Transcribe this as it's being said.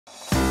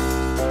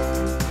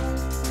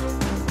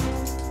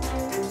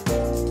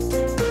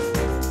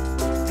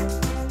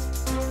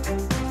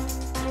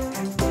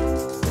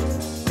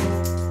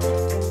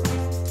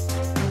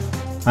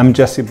I'm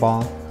Jesse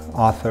Ball,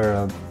 author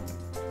of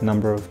a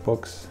number of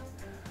books.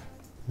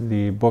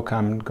 The book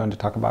I'm going to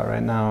talk about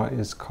right now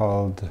is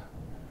called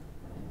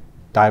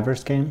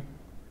Diver's Game,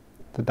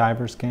 The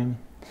Diver's Game,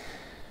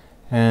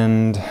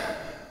 and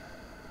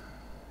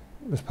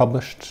it was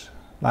published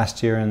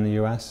last year in the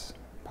US,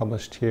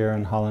 published here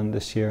in Holland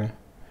this year.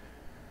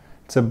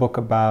 It's a book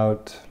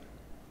about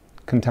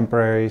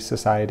contemporary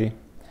society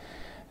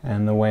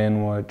and the way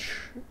in which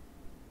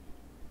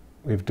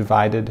we've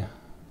divided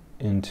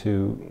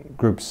into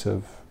groups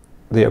of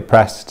the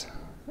oppressed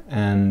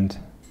and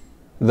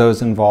those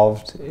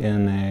involved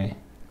in a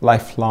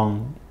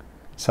lifelong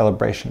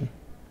celebration.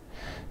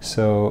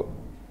 So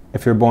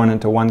if you're born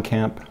into one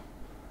camp,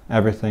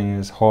 everything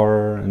is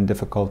horror and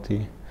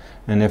difficulty,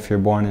 and if you're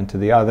born into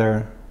the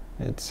other,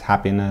 it's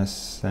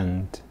happiness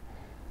and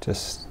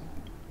just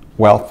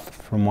wealth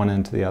from one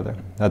end to the other.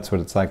 That's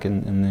what it's like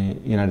in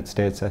the United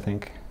States, I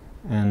think,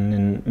 and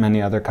in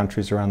many other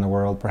countries around the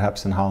world.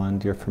 Perhaps in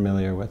Holland you're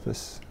familiar with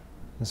this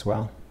as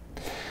well.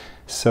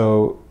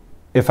 So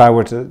if I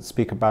were to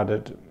speak about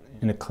it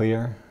in a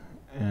clear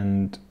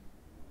and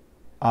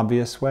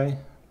obvious way,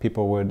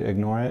 people would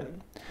ignore it.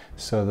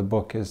 So the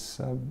book is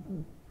a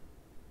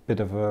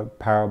bit of a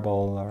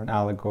parable or an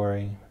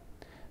allegory,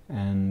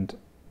 and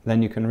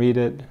then you can read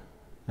it,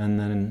 and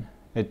then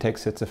it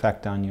takes its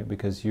effect on you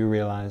because you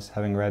realize,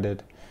 having read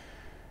it,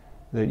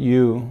 that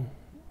you,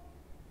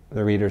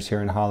 the readers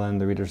here in Holland,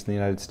 the readers in the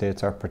United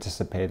States, are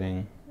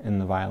participating in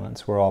the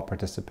violence. We're all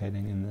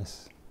participating in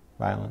this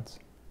violence.